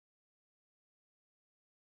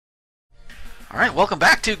Alright, welcome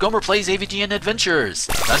back to Gomer Plays AVGN Adventures,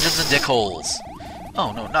 Dungeons and Dickholes.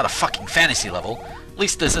 Oh no, not a fucking fantasy level. At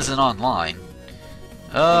least this isn't online.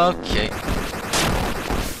 Okay.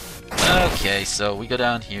 Okay, so we go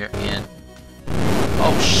down here and...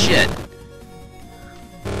 Oh shit!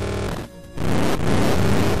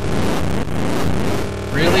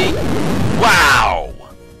 Really? Wow!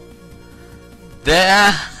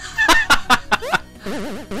 There...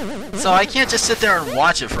 So I can't just sit there and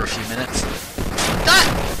watch it for a few minutes.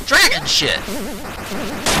 Ah! Dragon shit!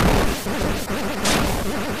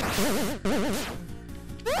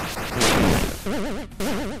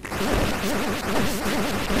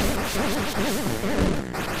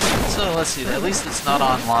 So let's see, at least it's not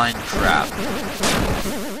online crap.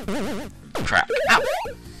 Crap. Ow!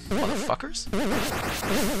 Motherfuckers.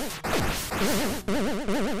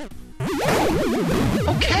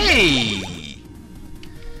 Okay!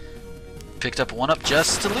 Picked up one up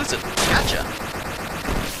just to lose it. Gotcha.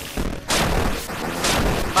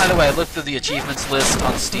 By the way, I looked through the achievements list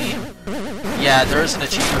on Steam. Yeah, there is an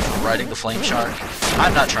achievement for riding the flame shark.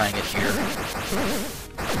 I'm not trying it here.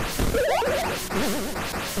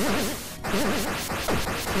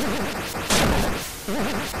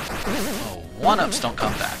 Oh, one-ups don't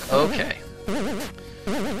come back. Okay.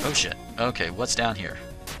 Oh shit. Okay, what's down here?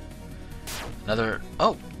 Another...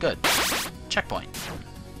 Oh, good. Checkpoint.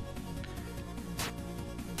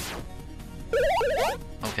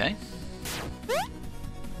 Okay.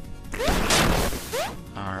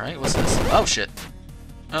 Alright, what's this? Oh shit.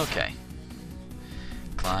 Okay.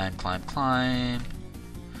 Climb, climb, climb.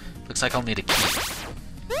 Looks like I'll need a key.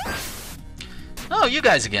 Oh, you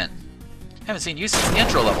guys again. Haven't seen you since the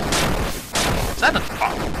intro level. Is that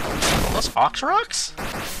an those ox rocks?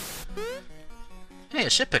 Hey, a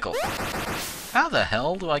shit pickle. How the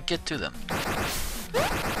hell do I get to them?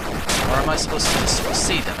 Or am I supposed to just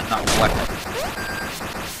see them and not collect them?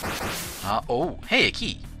 Oh, hey, a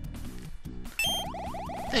key.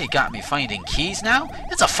 They got me finding keys now?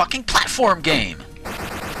 It's a fucking platform game!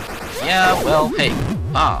 Yeah, well, hey.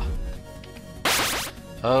 Ah.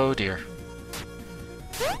 Oh dear.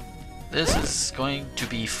 This is going to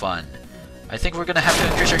be fun. I think we're gonna have to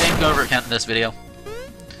increase your game over count in this video.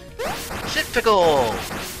 Shit pickle!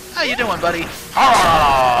 How you doing, buddy?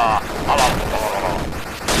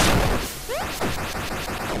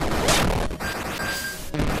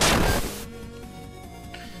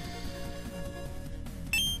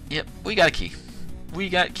 Yep, we got a key. We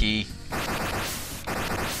got key.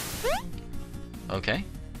 Okay.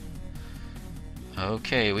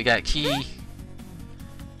 Okay, we got key.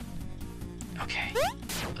 Okay,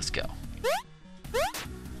 let's go.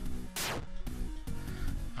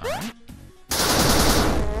 Alright.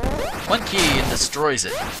 One key and destroys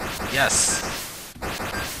it. Yes.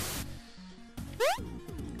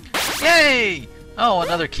 Yay! Oh,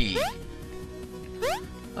 another key.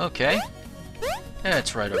 Okay. Yeah,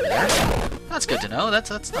 it's right over there. That's good to know.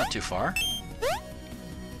 That's not too far.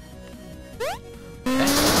 Okay.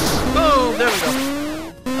 Boom! There we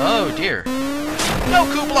go. Oh dear. No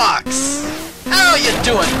coup blocks! How you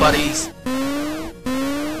doing, buddies?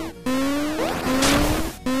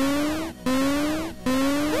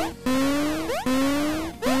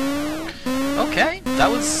 Okay,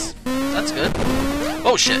 that's good.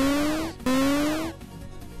 Oh shit.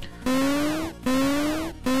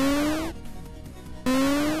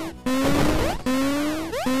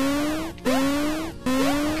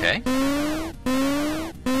 Okay.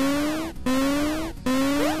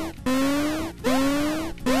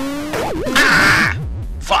 Ah!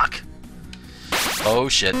 Fuck. Oh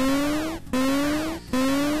shit.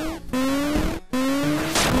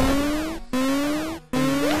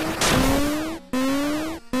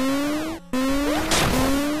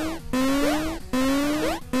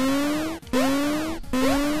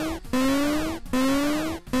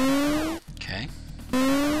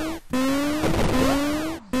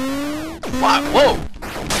 Whoa!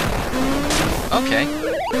 Okay.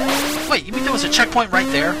 Wait, you mean there was a checkpoint right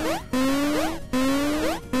there?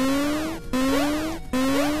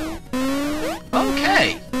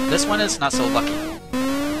 Okay. This one is not so lucky.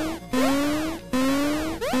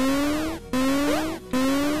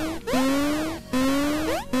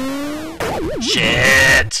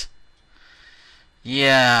 Shit!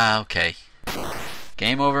 Yeah, okay.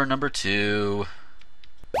 Game over number 2.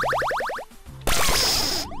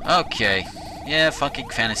 Okay. Yeah, fucking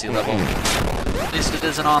fantasy level. At least it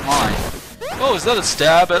isn't online. Oh, is that a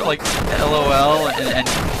stab at, like, LOL and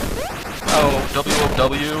oh,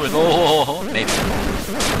 WOW and oh, maybe.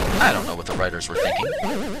 I don't know what the writers were thinking.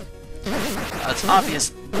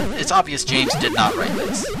 It's obvious James did not write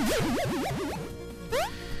this.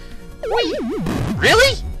 Whee!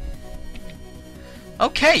 Really?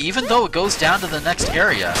 Okay, even though it goes down to the next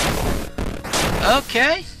area.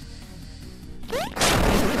 Okay.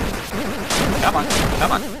 Come on,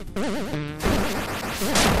 come on.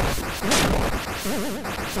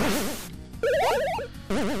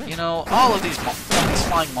 You know, all of these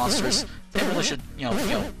flying monsters, they really should, you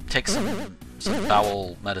know, take some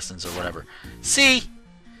bowel medicines or whatever. See?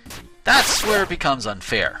 That's where it becomes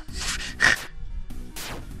unfair.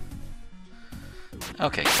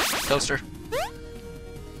 Okay, Toaster.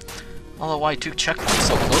 Although why two checkpoints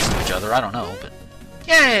so close to each other, I don't know, but...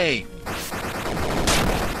 Yay!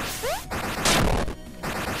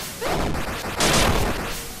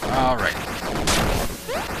 Alright.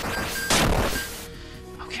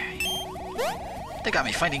 Okay. They got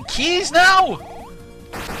me finding keys now?!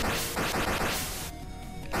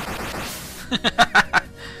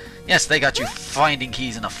 Yes, they got you finding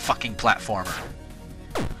keys in a fucking platformer.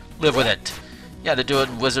 Live with it. You had to do it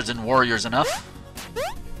in Wizards and Warriors enough.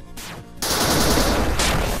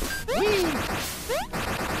 Whee!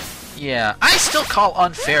 Yeah, I still call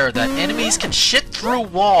unfair that enemies can shit through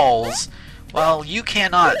walls while you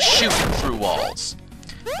cannot shoot through walls.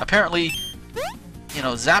 Apparently, you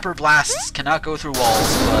know, zapper blasts cannot go through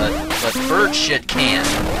walls, but bird shit can.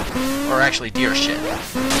 Or actually deer shit.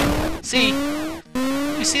 See?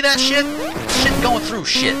 You see that shit? Shit going through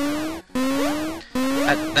shit.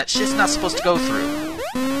 That shit's not supposed to go through.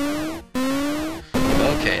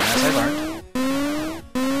 Okay, as I learned.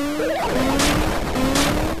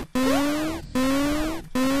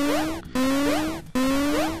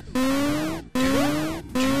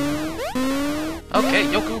 Okay,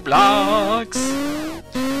 Yoku blocks!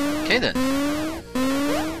 Okay then.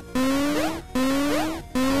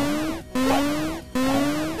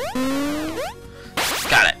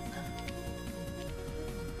 Got it.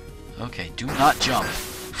 Okay, do not jump.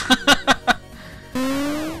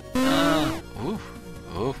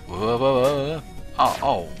 Oh, motherfucker.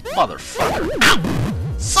 Ow!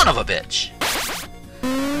 Son of a bitch!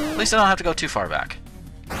 At least I don't have to go too far back.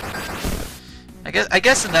 I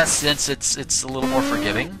guess in that sense it's a little more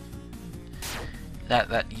forgiving.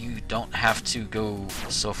 That you don't have to go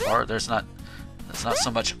so far. There's not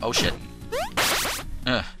so much. Oh shit.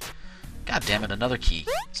 Ugh. God damn it, another key.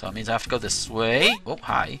 So it means I have to go this way. Oh,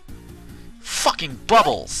 hi. Fucking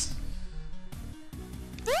bubbles!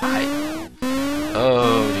 Hi.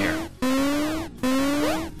 Oh dear.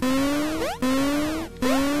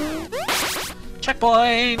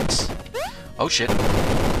 Checkpoint! Oh shit.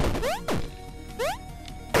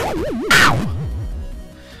 Ow!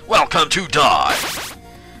 Welcome to die!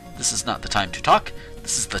 This is not the time to talk.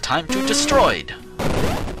 This is the time to destroy.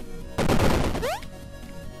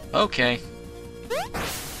 Okay.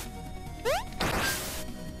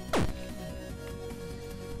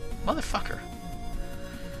 Motherfucker.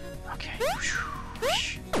 Okay.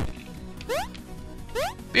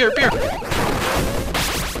 Beer, beer!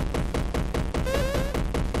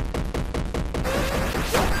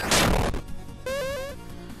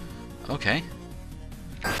 Okay.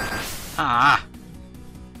 Ah!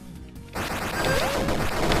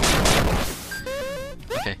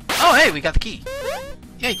 Okay. Oh, hey, we got the key!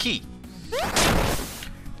 Yay, key!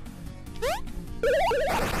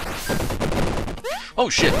 Oh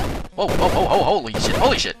shit! Whoa, whoa, whoa, whoa, holy shit,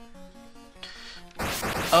 holy shit!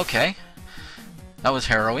 Okay. That was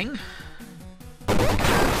harrowing.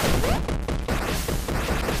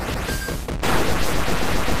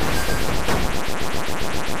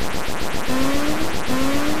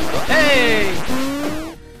 Hey!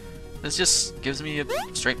 This just gives me a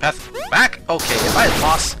straight path back? Okay, if I had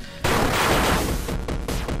lost...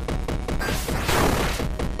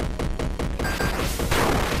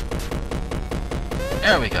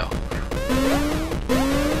 There we go.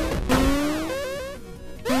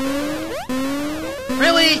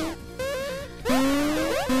 Really?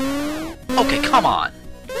 Okay, come on.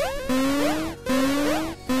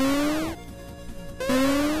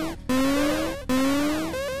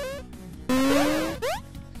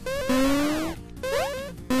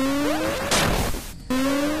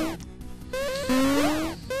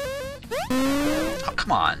 Oh,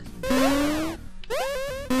 come on.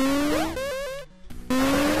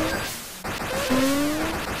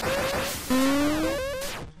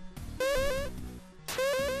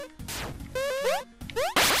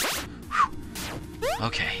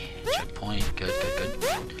 Okay, checkpoint, good, good, good.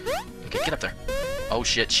 Okay, get up there. Oh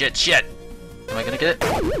shit, shit, shit! Am I gonna get it?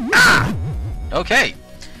 Ah! Okay,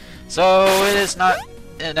 so it is not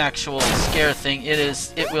an actual scare thing,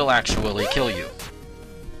 it will actually kill you.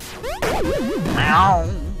 Meow!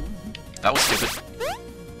 That was stupid.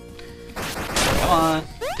 Come on,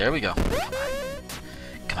 There we go.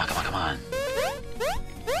 Come on, come on, come on.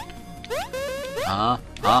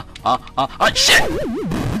 Oh, shit!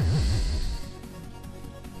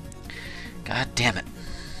 God damn it.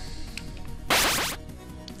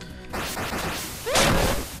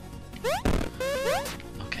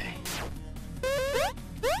 Okay.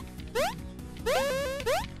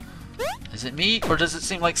 Is it me, or does it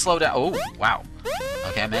seem like slow down? Oh, wow.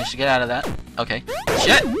 Okay, I managed to get out of that. Okay.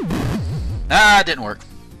 Shit! Ah, it didn't work.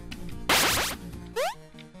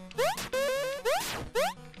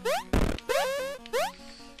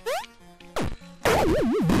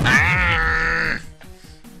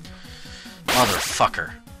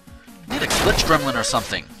 Motherfucker. I need a glitch gremlin or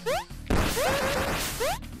something.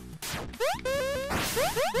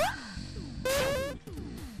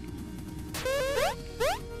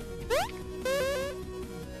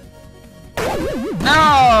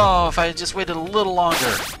 No! If I had just waited a little longer.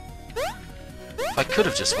 If I could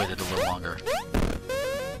have just waited a little longer.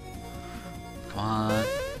 Come on.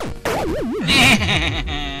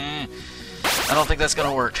 I don't think that's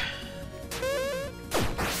gonna work.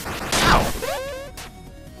 Ow!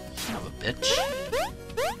 Son of a bitch.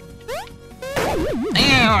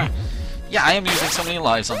 Yeah, I am using so many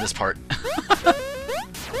lives on this part.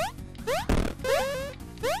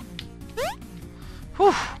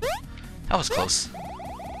 Whew. That was close.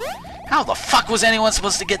 How the fuck was anyone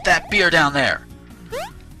supposed to get that beer down there?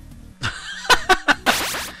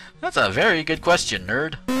 That's a very good question,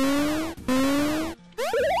 nerd.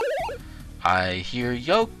 I hear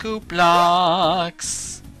Yoku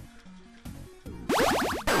blocks.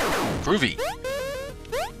 Groovy.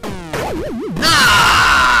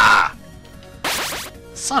 Ah!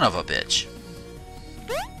 Son of a bitch.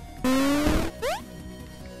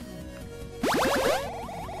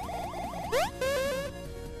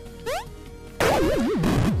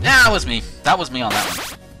 That was me. That was me on that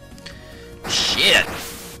one. Shit.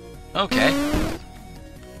 Okay.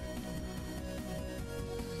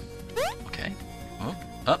 Okay. Oh,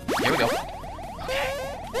 up. Here we go. Okay.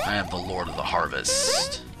 I am the Lord of the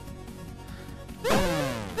Harvest.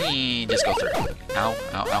 Just go through. Ow, ow,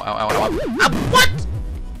 ow, ow, ow, ow. Ah, what?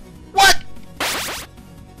 What?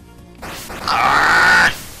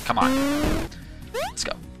 Ah! Come on. Let's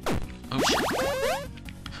go. Oh, shit.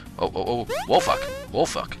 Oh, oh, oh. Whoa, fuck. Whoa,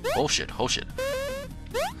 fuck. Oh, shit. Oh, shit.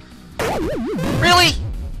 Really?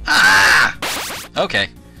 Ah! Okay.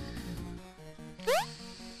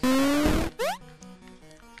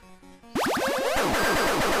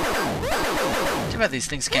 Too bad these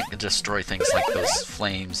things can't destroy things like those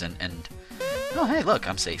flames and... Oh, hey, look.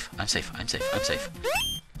 I'm safe. I'm safe. I'm safe. I'm safe.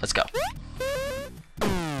 Let's go.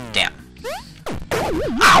 Damn.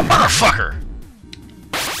 Ow, motherfucker!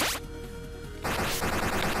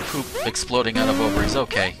 Poop exploding out of ovaries.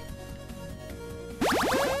 Okay.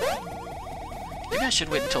 Maybe I should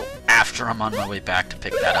wait until after I'm on my way back to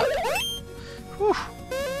pick that up. Whew.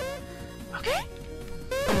 Okay.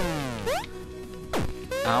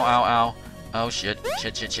 Ow, ow, ow. Oh, shit.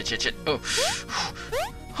 Shit, shit, shit, shit, shit. Oh.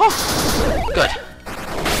 Whew. Good.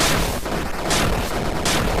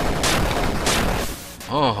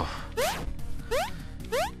 Oh.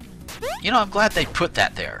 You know, I'm glad they put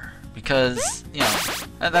that there. Because, you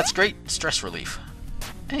know, that's great stress relief.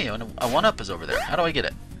 Hey, a 1-up is over there. How do I get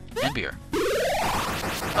it? And beer.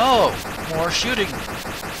 Oh, more shooting.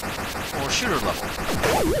 More shooter level.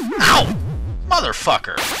 Ow!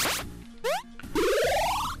 Motherfucker!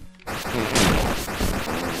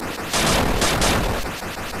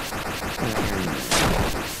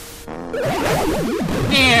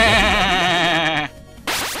 Yeah!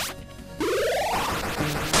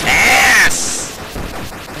 Ass!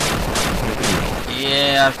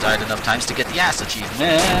 Yeah, I've died enough times to get the ass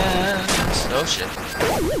achievement. Oh shit.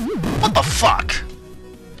 What the fuck?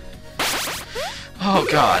 Oh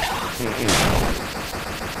god.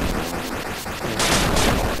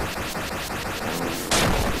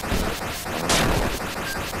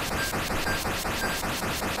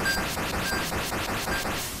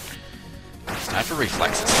 It's time for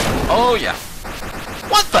reflexes. Oh yeah.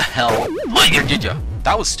 What the hell?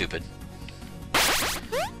 That was stupid.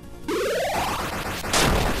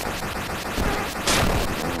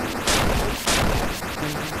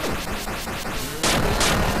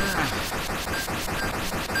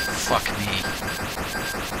 Fuck me.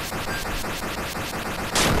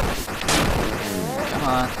 Come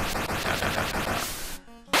on. Down, down, down, down, down.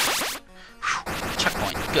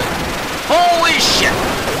 Checkpoint. Good. Holy shit!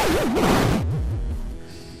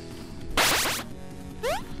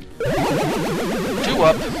 2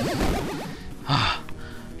 up.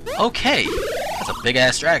 Okay. That's a big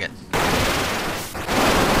ass dragon.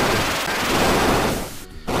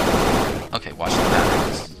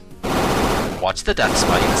 watch the death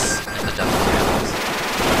spikes and the death candles.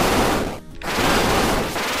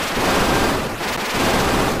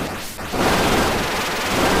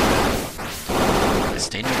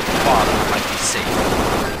 Stay near the bottom, might be safe.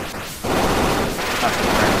 Not for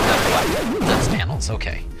the death panels,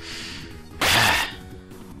 okay.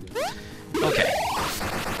 Okay.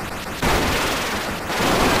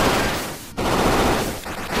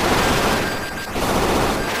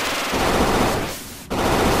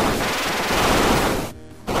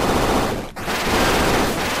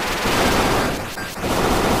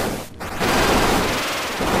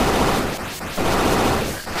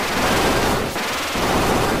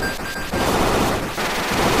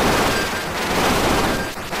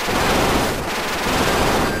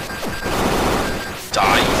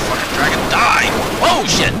 Oh,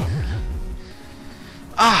 shit!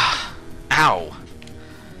 Ah! Ow!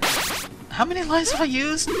 How many lives have I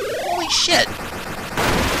used? Holy shit!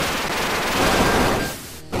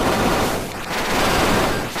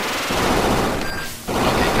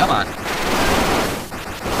 Okay, come on.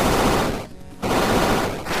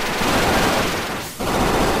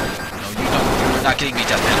 No, you don't. You're not getting me,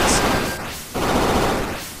 death panels.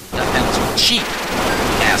 Death panels are cheap,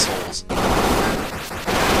 assholes.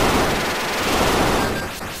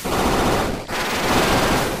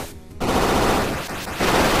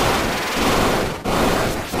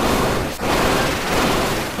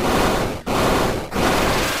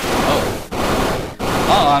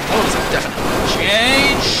 Those are definitely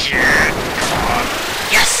change. Shit. Come on.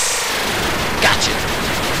 Yes! Gotcha!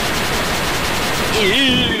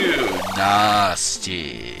 Ew!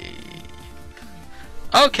 Nasty.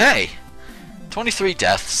 Okay. 23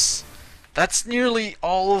 deaths. That's nearly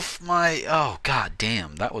all of my... Oh, god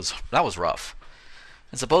damn. That was rough.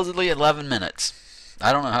 And supposedly 11 minutes.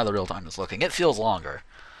 I don't know how the real time is looking. It feels longer.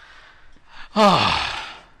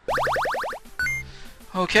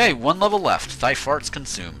 Okay, one level left. Thy farts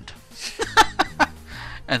consumed.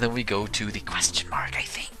 And then we go to the question mark, I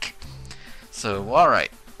think. So,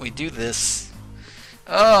 alright. We do this.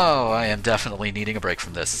 Oh, I am definitely needing a break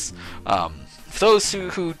from this. For those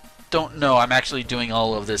who don't know, I'm actually doing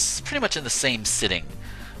all of this pretty much in the same sitting.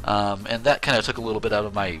 And that kind of took a little bit out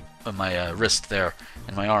of my wrist there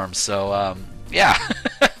and my arm. So, yeah.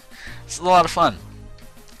 It's a lot of fun.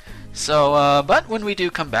 So, but when we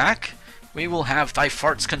do come back, we will have thy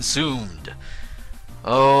farts consumed.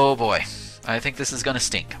 Oh boy, I think this is gonna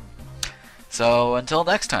stink. So until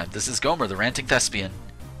next time, this is Gomer, the Ranting Thespian,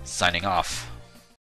 signing off.